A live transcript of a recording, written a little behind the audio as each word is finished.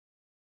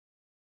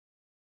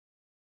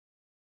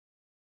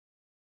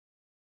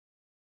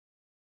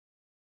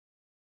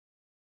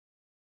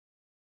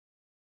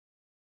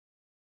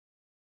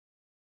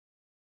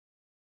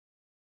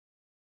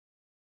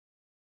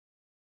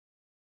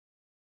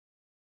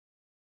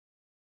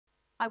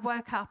I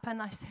woke up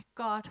and I said,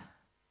 God,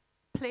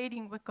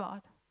 pleading with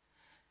God,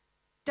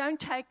 don't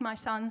take my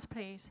sons,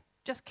 please.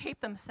 Just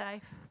keep them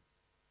safe.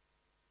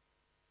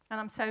 And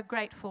I'm so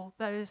grateful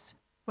those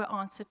were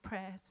answered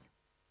prayers.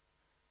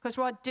 Because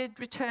Rod did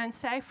return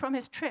safe from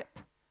his trip,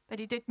 but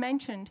he did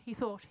mention he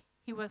thought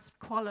he was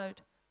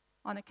followed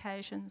on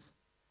occasions.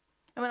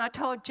 And when I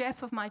told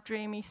Jeff of my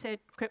dream, he said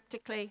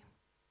cryptically,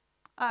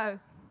 oh,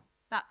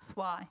 that's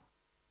why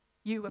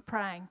you were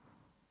praying.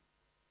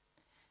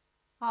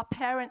 Our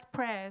parents'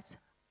 prayers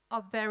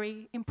are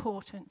very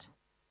important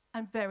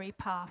and very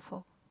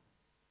powerful.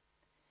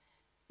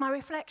 My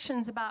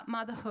reflections about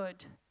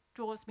motherhood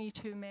draws me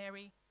to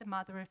Mary, the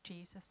mother of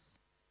Jesus.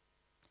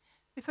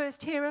 We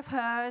first hear of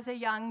her as a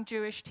young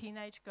Jewish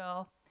teenage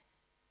girl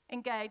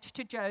engaged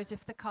to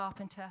Joseph the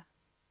carpenter.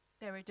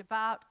 They're a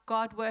devout,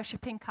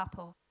 God-worshipping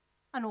couple,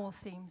 and all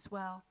seems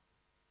well.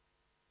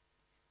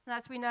 And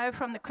as we know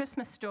from the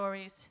Christmas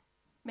stories,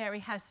 Mary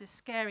has this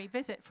scary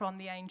visit from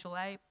the angel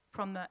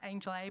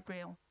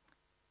Gabriel.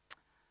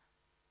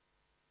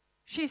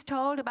 She's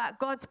told about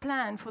God's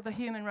plan for the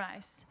human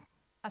race,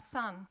 a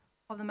son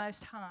of the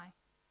Most High,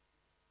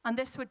 and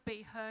this would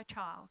be her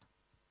child.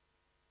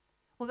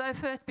 Although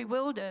first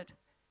bewildered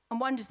and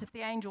wonders if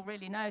the angel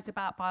really knows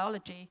about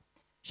biology,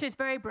 she's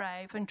very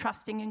brave and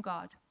trusting in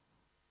God,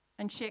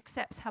 and she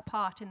accepts her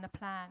part in the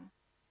plan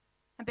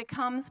and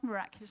becomes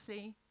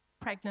miraculously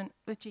pregnant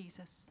with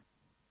Jesus.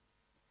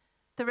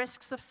 The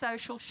risks of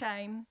social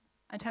shame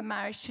and her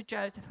marriage to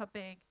Joseph are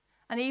big,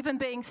 and even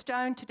being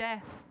stoned to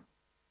death.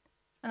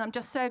 And I'm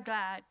just so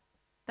glad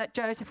that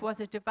Joseph was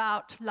a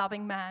devout,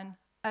 loving man,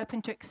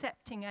 open to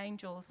accepting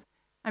angels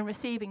and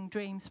receiving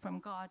dreams from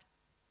God.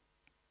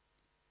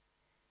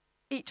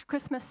 Each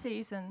Christmas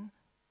season,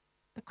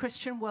 the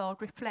Christian world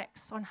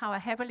reflects on how a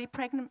heavily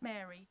pregnant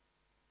Mary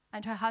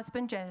and her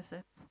husband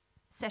Joseph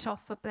set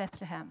off for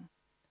Bethlehem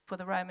for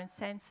the Roman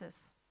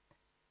census.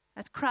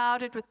 As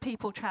crowded with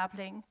people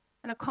traveling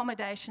and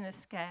accommodation is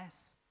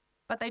scarce,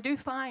 but they do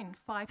find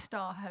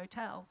 5-star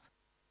hotels.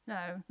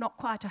 No, not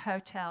quite a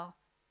hotel.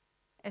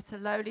 It's a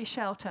lowly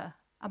shelter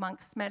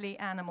amongst smelly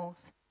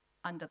animals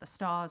under the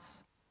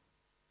stars.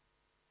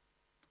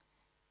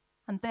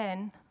 And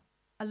then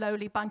a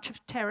lowly bunch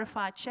of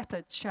terrified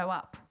shepherds show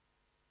up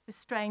with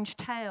strange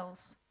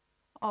tales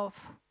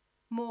of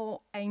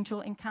more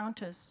angel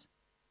encounters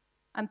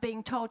and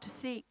being told to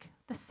seek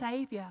the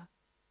Savior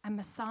and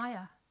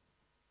Messiah.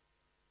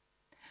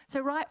 So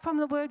right from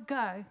the word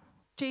go,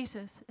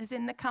 Jesus is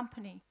in the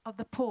company of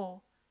the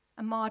poor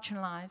and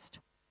marginalized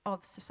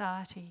of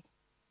society.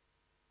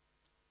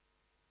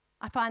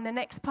 I find the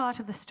next part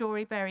of the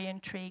story very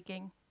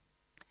intriguing.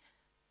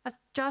 As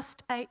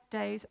just 8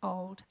 days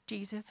old,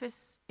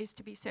 Jesus is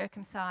to be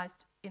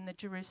circumcised in the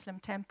Jerusalem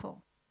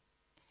temple.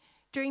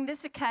 During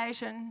this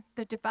occasion,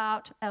 the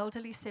devout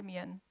elderly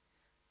Simeon,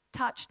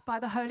 touched by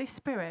the Holy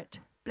Spirit,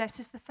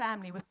 blesses the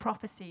family with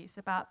prophecies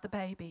about the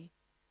baby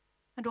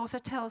and also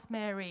tells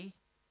Mary,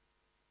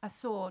 a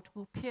sword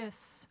will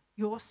pierce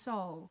your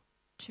soul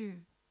too.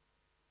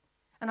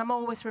 And I'm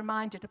always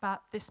reminded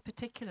about this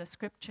particular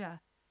scripture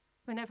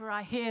whenever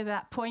I hear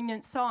that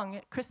poignant song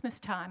at Christmas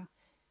time,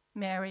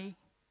 Mary,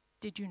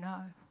 did you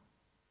know?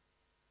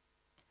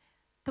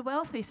 The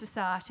wealthy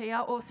society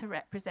are also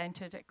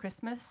represented at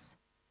Christmas.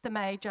 The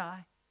Magi,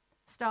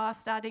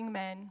 star-studding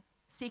men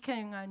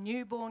seeking a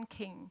newborn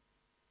king,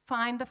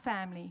 find the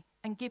family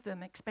and give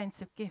them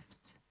expensive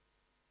gifts.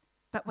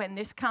 But when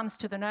this comes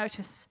to the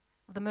notice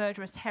of the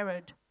murderous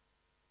Herod,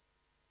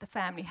 the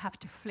family have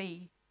to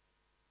flee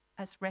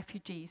as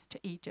refugees to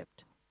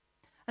Egypt.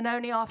 And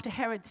only after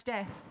Herod's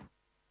death,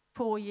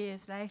 4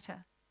 years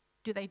later,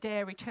 do they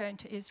dare return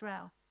to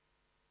Israel,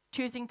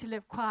 choosing to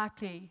live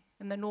quietly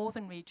in the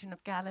northern region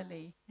of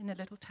Galilee in a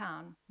little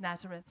town,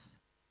 Nazareth.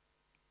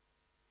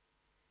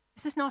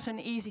 This is not an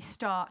easy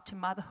start to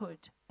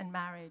motherhood and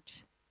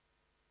marriage.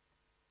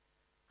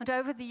 And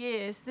over the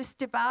years, this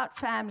devout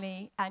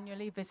family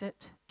annually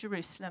visit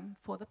Jerusalem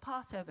for the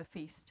Passover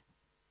feast.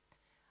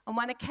 On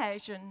one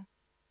occasion,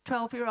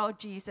 12-year-old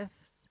Jesus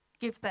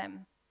gives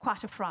them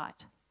quite a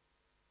fright.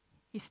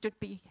 He stood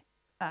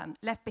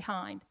left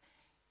behind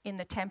in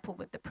the temple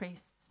with the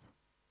priests.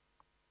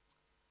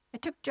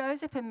 It took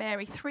Joseph and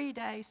Mary 3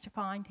 days to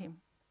find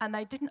him, and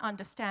they didn't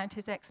understand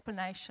his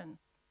explanation.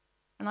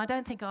 And I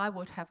don't think I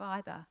would have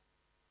either.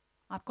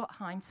 I've got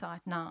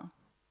hindsight now.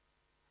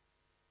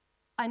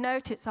 I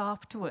notice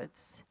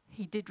afterwards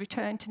he did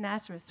return to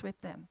Nazareth with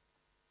them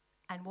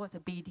and was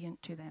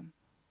obedient to them.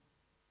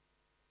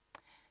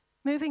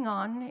 Moving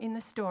on in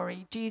the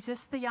story,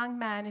 Jesus, the young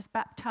man, is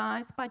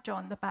baptized by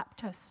John the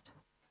Baptist.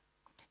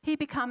 He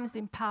becomes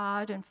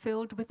empowered and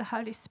filled with the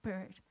Holy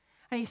Spirit,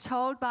 and he's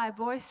told by a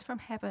voice from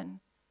heaven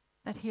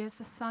that he is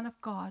the Son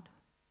of God.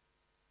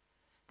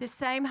 This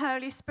same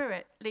Holy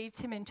Spirit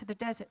leads him into the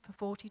desert for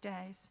 40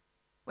 days,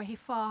 where he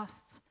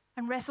fasts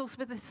and wrestles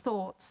with his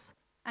thoughts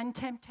and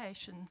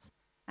temptations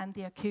and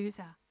the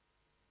accuser.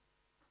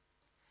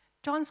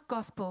 John's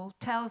Gospel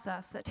tells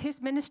us that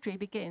his ministry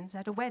begins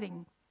at a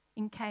wedding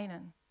in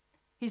Canaan.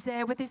 He's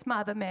there with his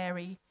mother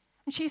Mary,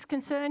 and And she's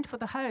concerned for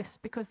the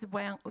host because the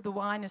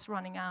wine is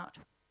running out.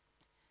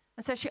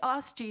 And so she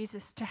asks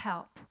Jesus to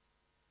help,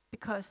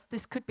 because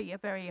this could be a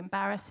very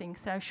embarrassing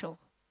social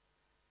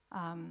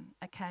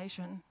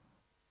occasion.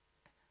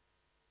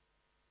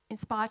 In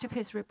spite of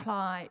his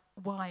reply,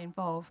 "Why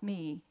involve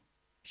me?"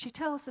 she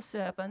tells the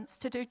servants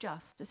to do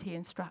just as he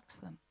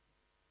instructs them.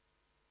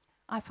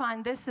 I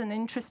find this an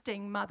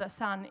interesting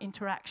mother-son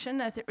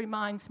interaction, as it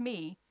reminds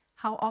me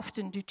how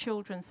often do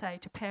children say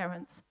to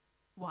parents,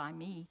 "Why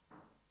me?"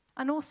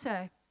 And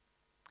also,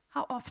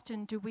 how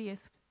often do we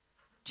as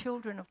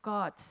children of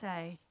God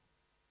say,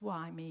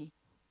 "Why me?"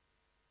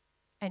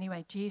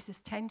 Anyway,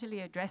 Jesus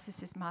tenderly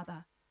addresses his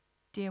mother,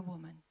 "Dear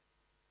woman,"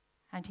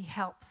 and he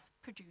helps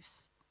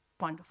produce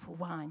wonderful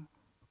wine.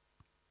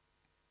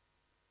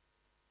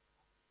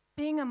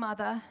 Being a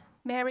mother,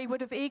 Mary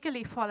would have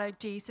eagerly followed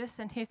Jesus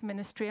and his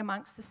ministry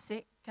amongst the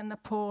sick and the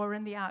poor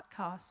and the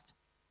outcast.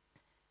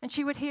 And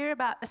she would hear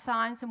about the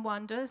signs and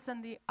wonders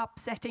and the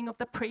upsetting of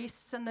the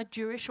priests and the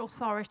Jewish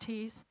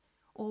authorities,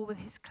 all with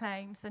his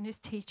claims and his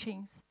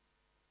teachings.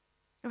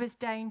 It was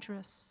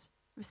dangerous.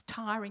 It was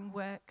tiring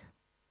work.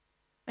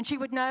 And she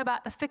would know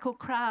about the fickle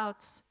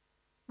crowds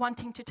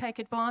wanting to take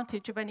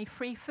advantage of any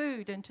free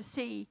food and to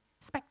see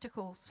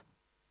spectacles,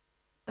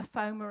 the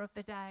FOMO of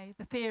the day,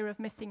 the fear of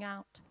missing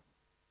out.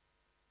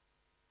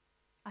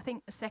 I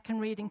think the second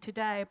reading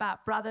today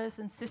about brothers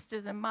and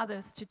sisters and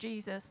mothers to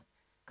Jesus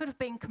could have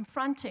been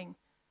confronting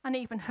and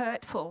even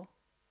hurtful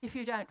if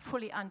you don't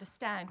fully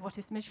understand what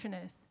his mission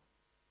is.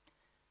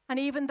 And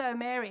even though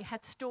Mary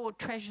had stored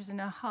treasures in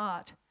her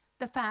heart,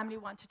 the family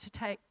wanted to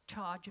take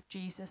charge of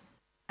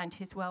Jesus and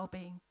his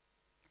well-being.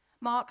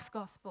 Mark's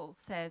gospel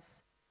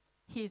says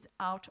he's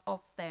out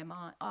of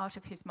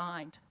his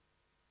mind.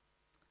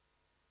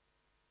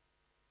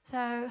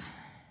 So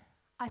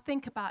I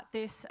think about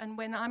this, and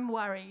when I'm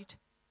worried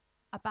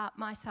about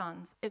my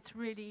sons, it's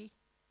really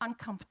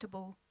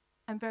uncomfortable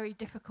and very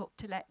difficult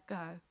to let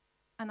go.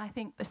 And I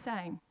think the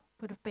same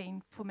would have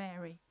been for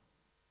Mary.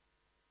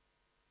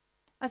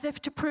 As if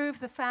to prove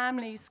the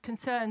family's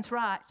concerns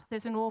right,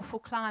 there's an awful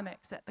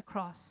climax at the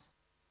cross.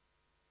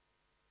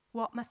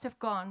 What must have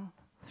gone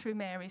through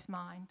Mary's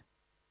mind,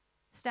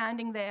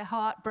 standing there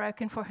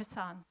heartbroken for her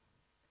son?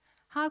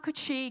 How could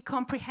she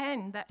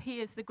comprehend that he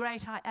is the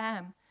great I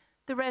am?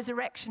 The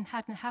resurrection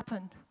hadn't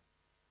happened.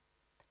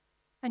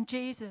 And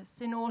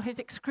Jesus, in all his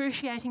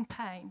excruciating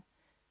pain,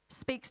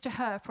 speaks to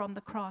her from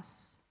the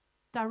cross,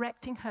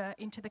 directing her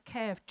into the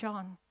care of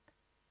John,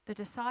 the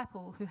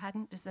disciple who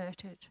hadn't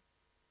deserted.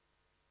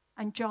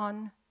 And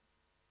John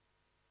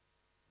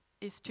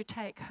is to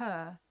take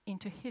her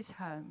into his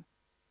home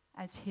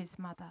as his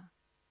mother.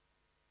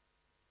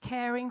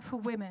 Caring for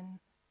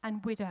women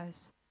and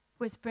widows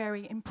was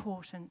very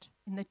important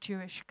in the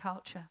Jewish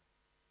culture,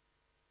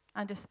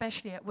 and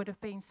especially it would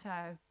have been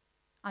so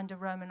under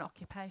Roman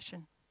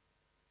occupation.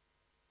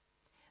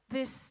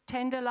 This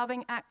tender,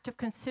 loving act of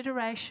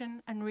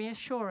consideration and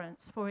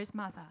reassurance for his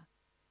mother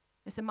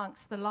is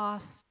amongst the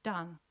last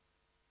done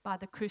by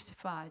the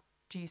crucified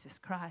Jesus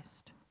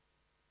Christ.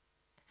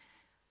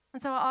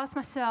 And so I ask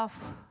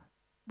myself,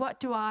 what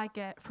do I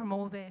get from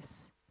all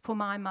this for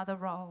my mother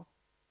role?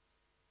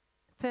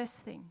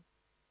 First thing,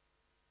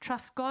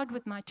 trust God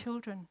with my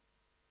children,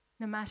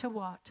 no matter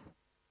what,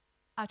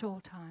 at all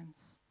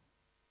times.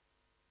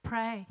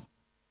 Pray.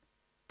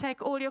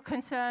 Take all your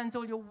concerns,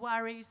 all your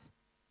worries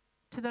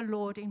to the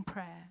Lord in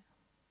prayer.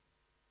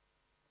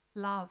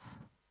 Love.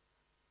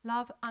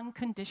 Love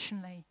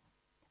unconditionally.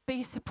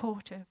 Be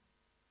supportive,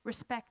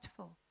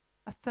 respectful,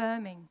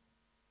 affirming,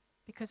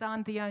 because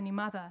I'm the only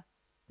mother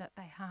that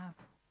they have.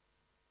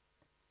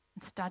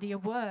 And study a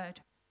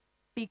word.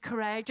 Be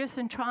courageous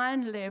and try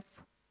and live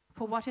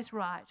for what is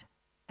right,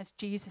 as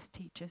Jesus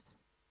teaches,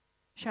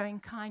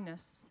 showing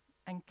kindness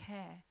and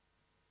care.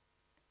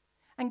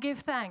 And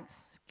give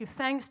thanks. Give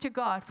thanks to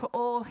God for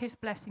all his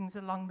blessings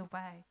along the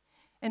way,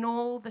 in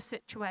all the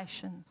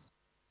situations,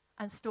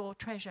 and store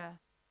treasure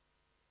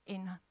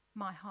in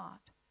my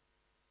heart.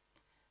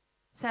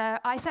 So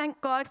I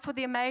thank God for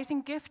the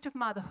amazing gift of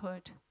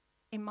motherhood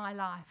in my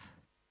life.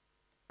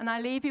 And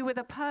I leave you with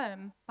a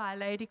poem by a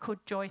lady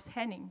called Joyce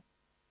Henning.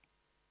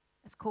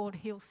 It's called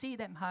He'll See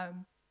Them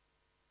Home.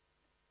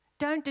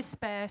 Don't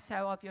despair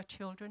so of your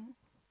children.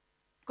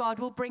 God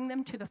will bring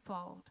them to the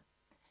fold,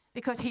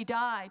 because he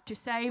died to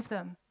save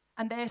them,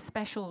 and they're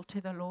special to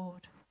the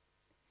Lord.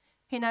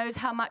 He knows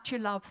how much you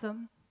love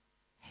them.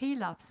 He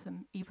loves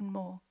them even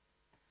more.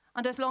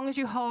 And as long as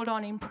you hold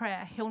on in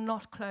prayer, he'll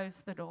not close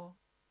the door.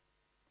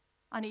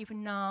 And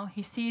even now,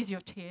 he sees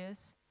your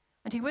tears,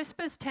 and he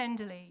whispers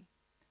tenderly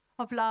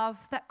of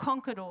love that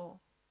conquered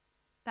all,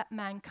 that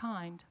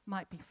mankind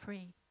might be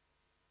free.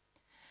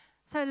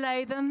 So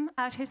lay them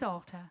at his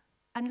altar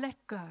and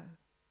let go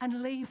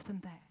and leave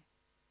them there.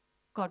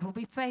 God will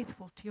be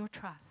faithful to your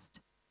trust,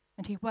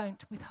 and he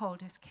won't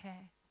withhold his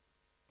care.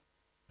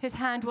 His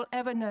hand will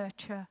ever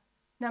nurture,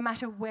 no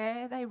matter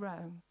where they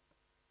roam,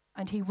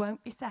 and he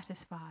won't be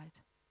satisfied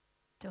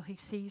till he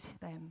sees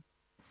them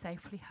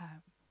safely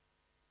home.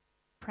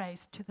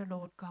 Praise to the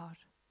Lord God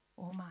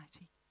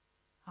Almighty.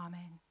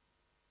 Amen.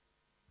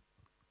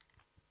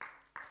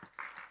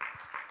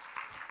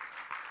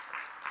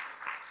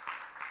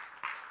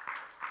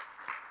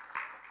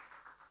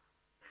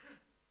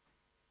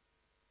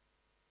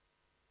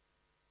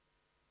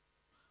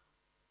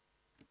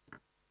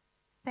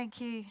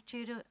 Thank you,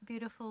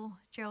 beautiful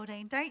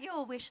Geraldine. Don't you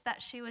all wish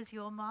that she was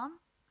your mum?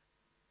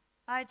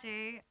 I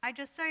do. I'm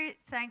just so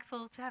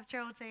thankful to have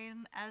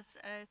Geraldine as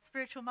a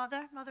spiritual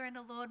mother, mother in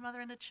the Lord,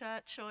 mother in the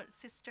church, or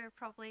sister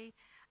probably.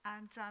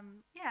 And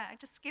I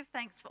just give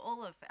thanks for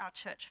all of our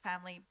church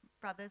family,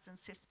 brothers and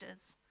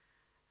sisters,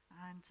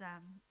 and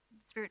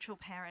spiritual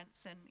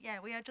parents. And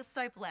we are just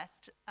so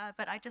blessed.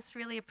 But I just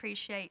really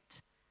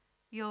appreciate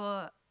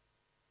your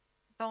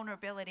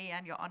vulnerability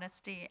and your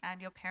honesty and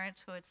your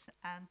parenthood,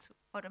 and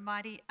what a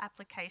mighty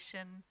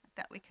application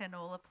that we can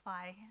all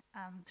apply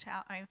to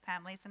our own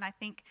families. And I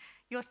think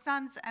your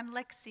sons and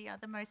Lexi are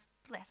the most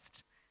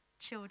blessed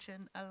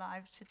children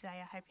alive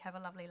today. I hope you have a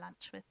lovely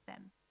lunch with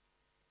them.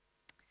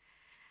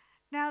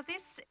 Now,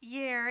 this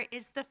year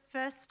is the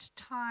first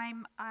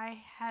time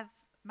I have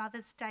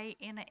Mother's Day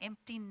in an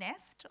empty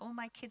nest. All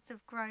my kids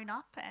have grown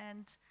up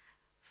and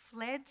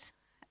fled,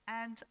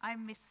 and I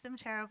miss them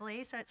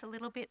terribly, so it's a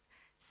little bit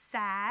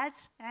sad.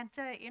 And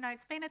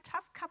it's been a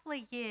tough couple of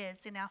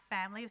years in our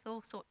family with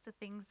all sorts of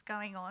things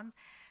going on,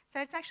 so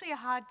it's actually a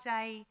hard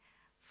day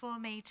for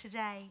me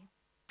today.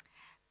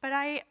 But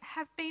I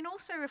have been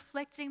also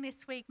reflecting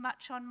this week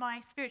much on my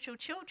spiritual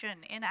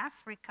children in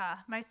Africa.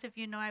 Most of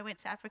you know I went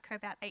to Africa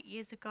about 8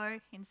 years ago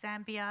in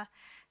Zambia.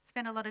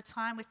 Spent a lot of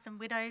time with some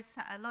widows,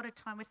 a lot of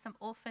time with some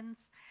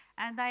orphans,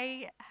 and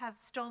they have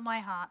stole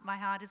my heart. My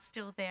heart is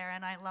still there,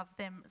 and I love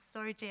them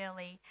so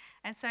dearly.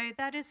 And so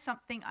that is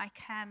something I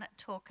can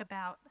talk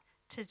about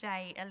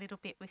today a little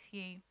bit with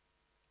you.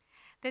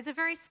 There's a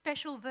very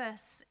special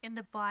verse in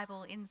the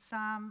Bible in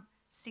Psalm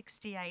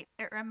 68.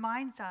 It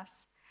reminds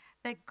us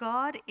that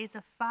God is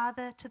a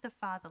father to the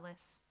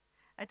fatherless,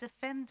 a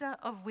defender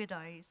of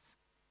widows,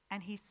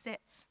 and he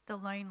sets the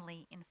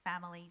lonely in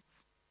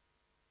families.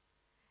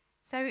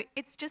 So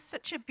it's just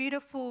such a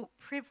beautiful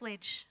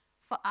privilege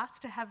for us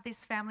to have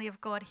this family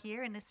of God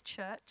here in this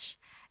church,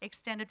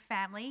 extended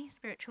family,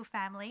 spiritual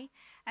family,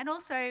 and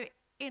also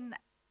in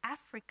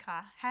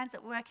Africa, Hands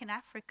at Work in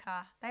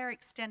Africa, they are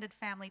extended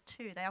family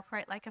too. They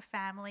operate like a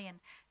family, and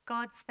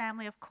God's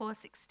family, of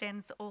course,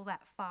 extends all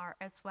that far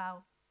as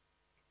well.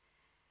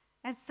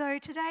 And so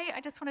today I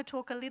just want to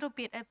talk a little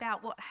bit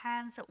about what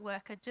Hands at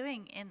Work are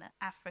doing in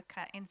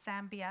Africa, in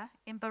Zambia,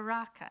 in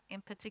Baraka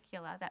in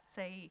particular. That's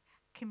a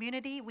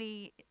community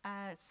we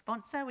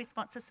sponsor. We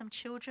sponsor some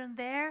children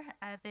there.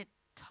 The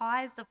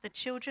tithes of the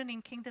children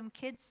in Kingdom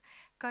Kids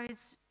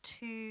goes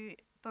to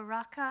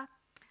Baraka,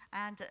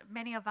 and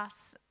many of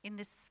us in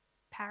this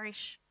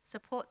parish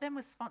support them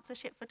with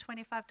sponsorship for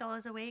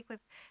 $25 a week. We've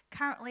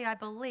currently, I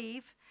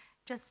believe,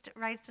 just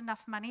raised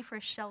enough money for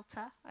a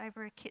shelter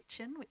over a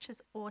kitchen, which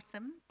is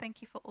awesome.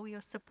 Thank you for all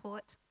your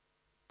support.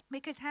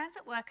 Because Hands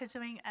at Work are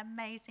doing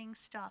amazing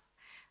stuff.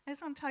 I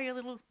just want to tell you a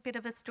little bit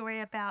of a story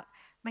about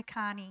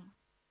Makani.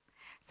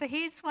 So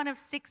he's one of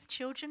 6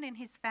 children in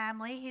his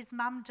family. His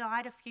mum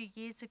died a few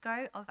years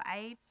ago of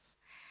AIDS.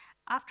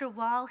 After a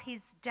while,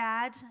 his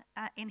dad,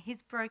 in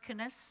his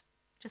brokenness,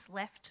 just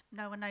left.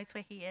 No one knows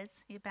where he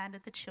is. He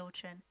abandoned the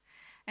children.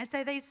 And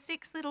so these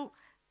 6 little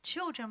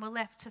children were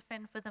left to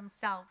fend for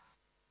themselves.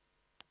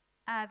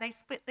 They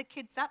split the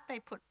kids up. They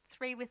put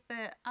 3 with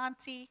the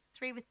auntie,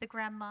 3 with the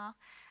grandma.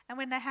 And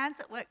when the Hands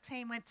at Work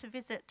team went to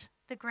visit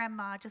the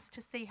grandma just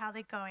to see how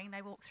they're going,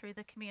 they walked through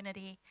the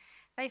community.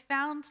 They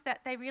found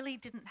that they really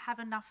didn't have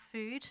enough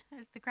food,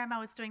 as the grandma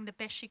was doing the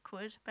best she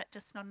could, but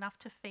just not enough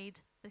to feed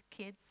the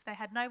kids. They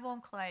had no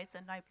warm clothes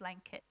and no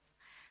blankets.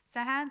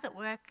 So Hands at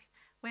Work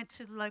went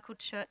to the local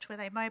church where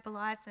they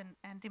mobilise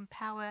and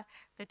empower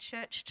the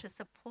church to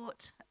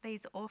support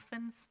these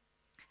orphans,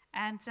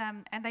 and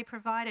they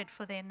provided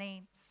for their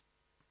needs.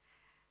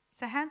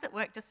 So Hands at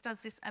Work just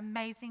does this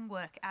amazing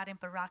work out in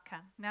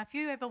Baraka. Now, if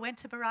you ever went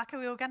to Baraka,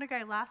 we were going to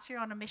go last year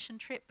on a mission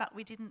trip, but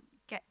we didn't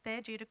get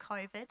there due to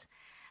COVID.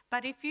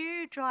 But if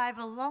you drive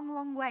a long,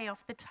 long way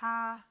off the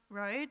tar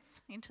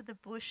roads into the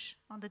bush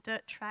on the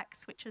dirt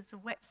tracks, which is the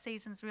wet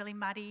season's really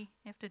muddy,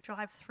 you have to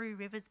drive through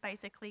rivers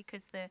basically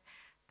because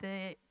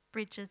the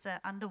bridges are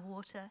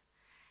underwater,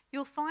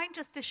 you'll find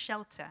just a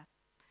shelter.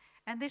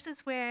 And this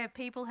is where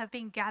people have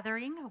been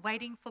gathering,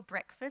 waiting for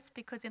breakfast,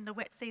 because in the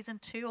wet season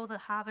too, all the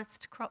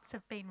harvest crops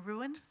have been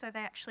ruined. So they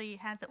actually,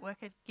 Hands at Work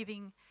are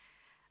giving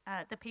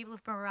the people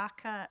of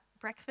Baraka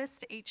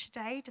breakfast each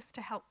day just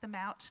to help them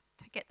out,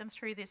 to get them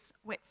through this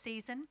wet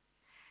season.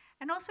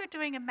 And also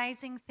doing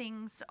amazing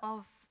things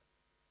of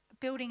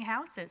building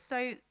houses.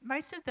 So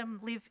most of them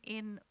live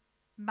in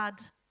mud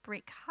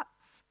brick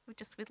huts,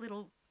 just with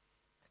little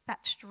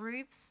thatched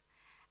roofs.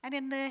 And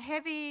in the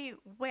heavy,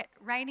 wet,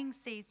 raining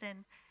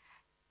season,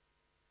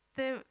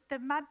 the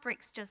mud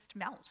bricks just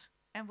melt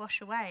and wash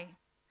away.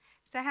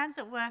 So Hands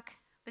at Work,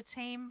 the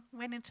team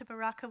went into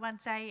Baraka one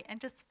day and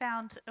just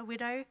found a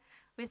widow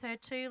with her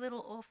 2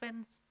 little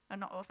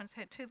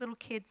her 2 little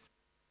kids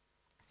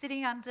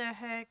sitting under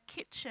her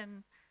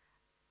kitchen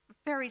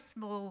very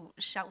small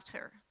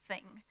shelter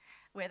thing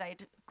where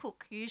they'd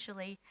cook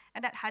usually,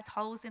 and it has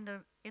holes in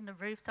the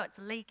roof, so it's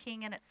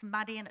leaking and it's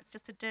muddy and it's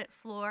just a dirt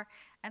floor,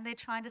 and they're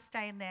trying to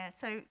stay in there.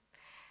 So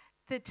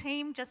the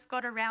team just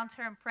got around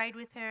her and prayed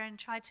with her and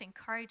tried to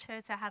encourage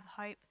her to have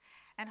hope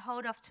and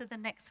hold off to the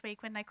next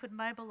week when they could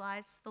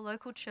mobilize the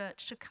local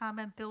church to come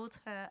and build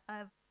her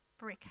a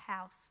brick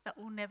house that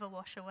will never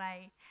wash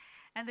away.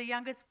 And the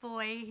youngest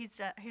boy,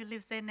 who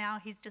lives there now,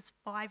 he's just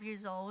 5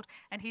 years old,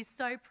 and he's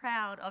so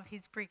proud of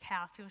his brick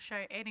house. He'll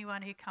show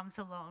anyone who comes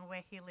along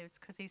where he lives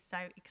because he's so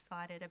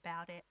excited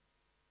about it.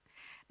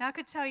 Now, I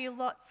could tell you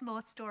lots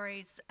more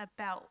stories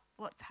about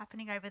what's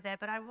happening over there,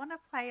 but I want to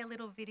play a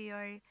little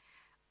video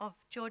of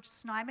George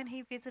Snyman.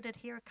 He visited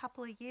here a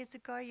couple of years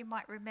ago. You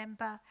might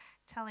remember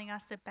telling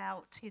us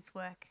about his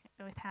work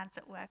with Hands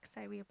at Work,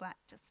 so we might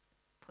just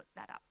put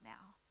that up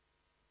now.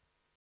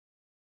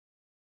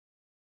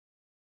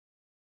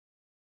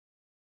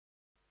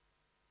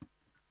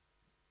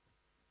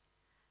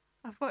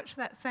 I've watched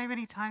that so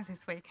many times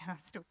this week and I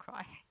still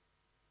cry.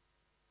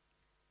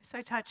 It's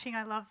so touching.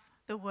 I love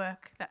the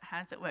work that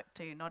Hands at Work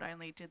do. Not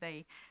only do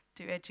they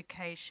do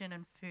education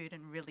and food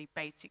and really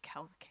basic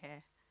health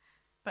care,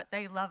 but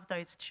they love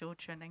those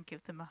children and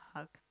give them a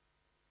hug.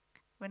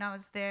 When I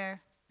was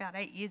there about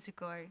 8 years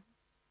ago,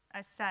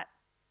 I sat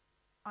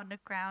on the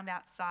ground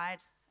outside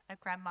a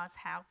grandma's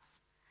house.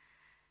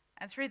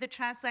 And through the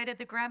translator,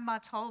 the grandma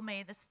told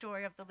me the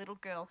story of the little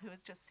girl who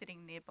was just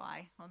sitting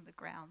nearby on the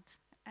ground.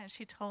 And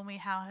she told me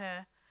how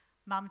her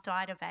mum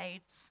died of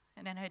AIDS,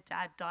 and then her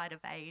dad died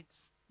of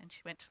AIDS, and she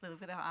went to live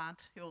with her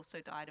aunt who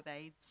also died of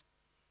AIDS,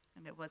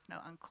 and there was no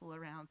uncle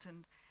around.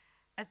 And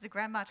as the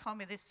grandma told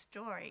me this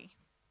story,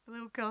 the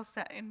little girl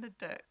sat in the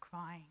dirt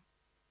crying,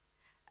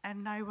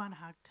 and no one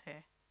hugged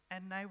her,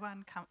 and no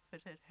one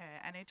comforted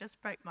her, and it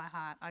just broke my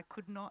heart. I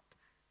could not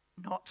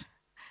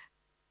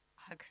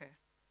hug her.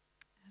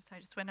 So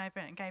I just went over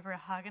and gave her a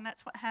hug, and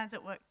that's what Hands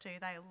at Work do.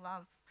 They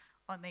love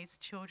on these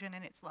children,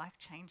 and it's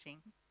life-changing.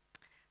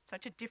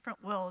 Such a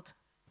different world,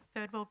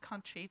 third world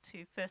country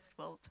to first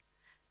world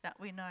that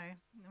we know.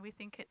 And we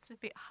think it's a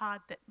bit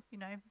hard that,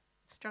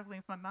 struggling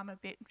with my mum a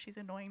bit. She's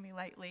annoying me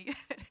lately.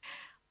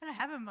 But I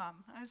have a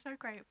mum. I'm so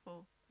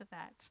grateful for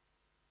that.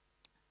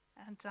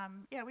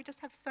 And we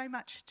just have so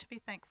much to be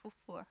thankful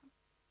for.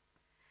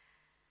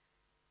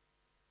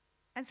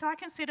 And so I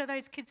consider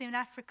those kids in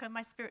Africa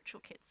my spiritual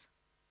kids.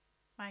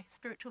 My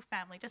spiritual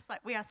family, just like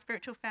we are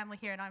spiritual family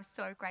here, and I'm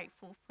so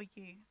grateful for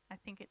you. I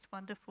think it's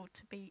wonderful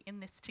to be in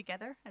this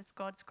together as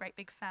God's great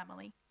big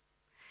family.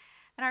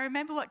 And I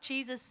remember what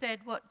Jesus said,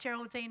 what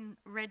Geraldine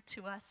read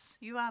to us.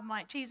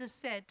 Jesus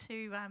said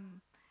to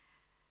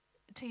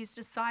his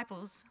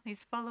disciples,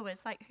 his followers,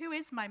 like, who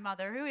is my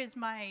mother? Who is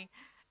my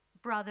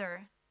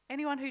brother?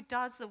 Anyone who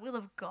does the will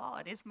of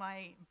God is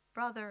my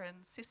brother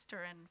and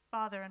sister and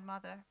father and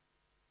mother.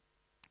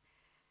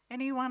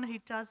 Anyone who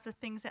does the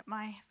things that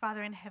my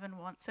Father in heaven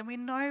wants. And we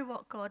know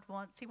what God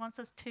wants. He wants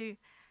us to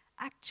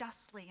act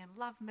justly and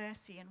love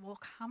mercy and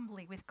walk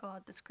humbly with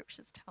God, the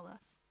scriptures tell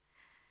us.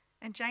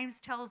 And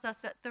James tells us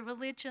that the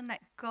religion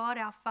that God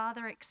our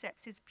Father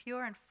accepts is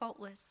pure and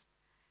faultless.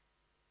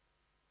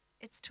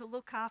 It's to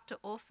look after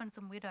orphans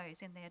and widows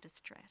in their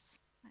distress.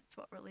 That's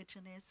what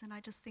religion is. And I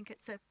just think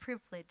it's a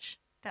privilege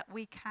that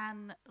we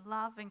can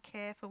love and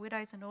care for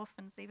widows and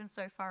orphans even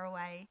so far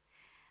away.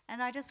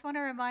 And I just want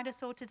to remind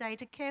us all today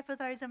to care for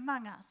those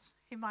among us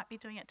who might be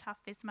doing it tough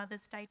this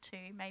Mother's Day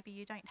too. Maybe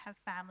you don't have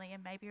family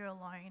and maybe you're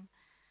alone.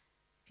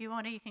 If you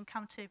want to, you can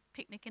come to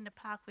picnic in the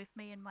park with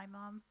me and my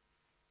mum.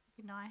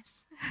 It'd be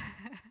nice.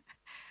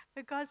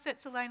 But God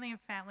sets the lonely in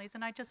families,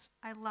 and I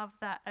love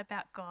that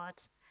about God.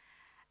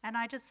 And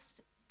I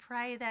just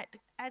pray that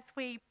as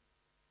we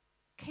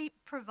keep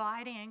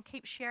providing and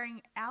keep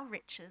sharing our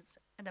riches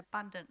and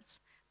abundance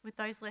with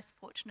those less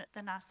fortunate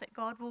than us, that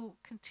God will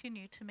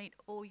continue to meet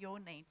all your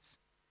needs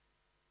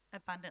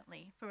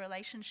abundantly for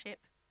relationship,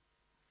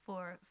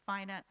 for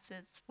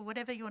finances, for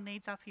whatever your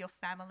needs are for your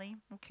family.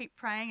 We'll keep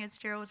praying as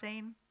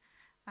Geraldine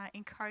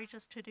encouraged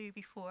us to do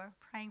before,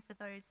 praying for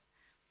those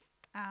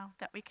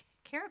that we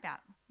care about.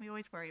 We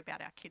always worry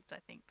about our kids, I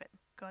think, but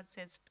God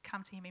says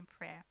come to him in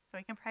prayer. So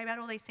we can pray about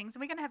all these things,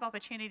 and we're going to have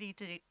opportunity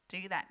to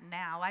do that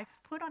now. I've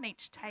put on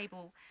each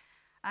table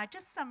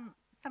just some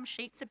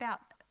sheets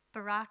about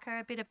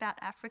Baraka, a bit about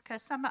Africa.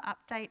 Some are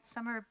updates,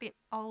 some are a bit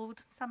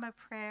old, some are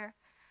prayer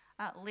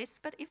lists.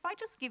 But if I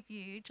just give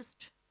you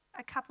just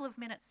a couple of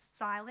minutes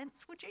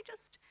silence, would you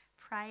just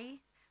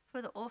pray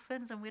for the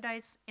orphans and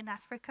widows in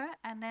Africa?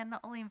 And then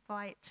I'll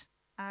invite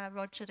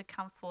Roger to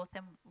come forth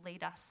and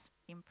lead us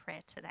in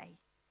prayer today.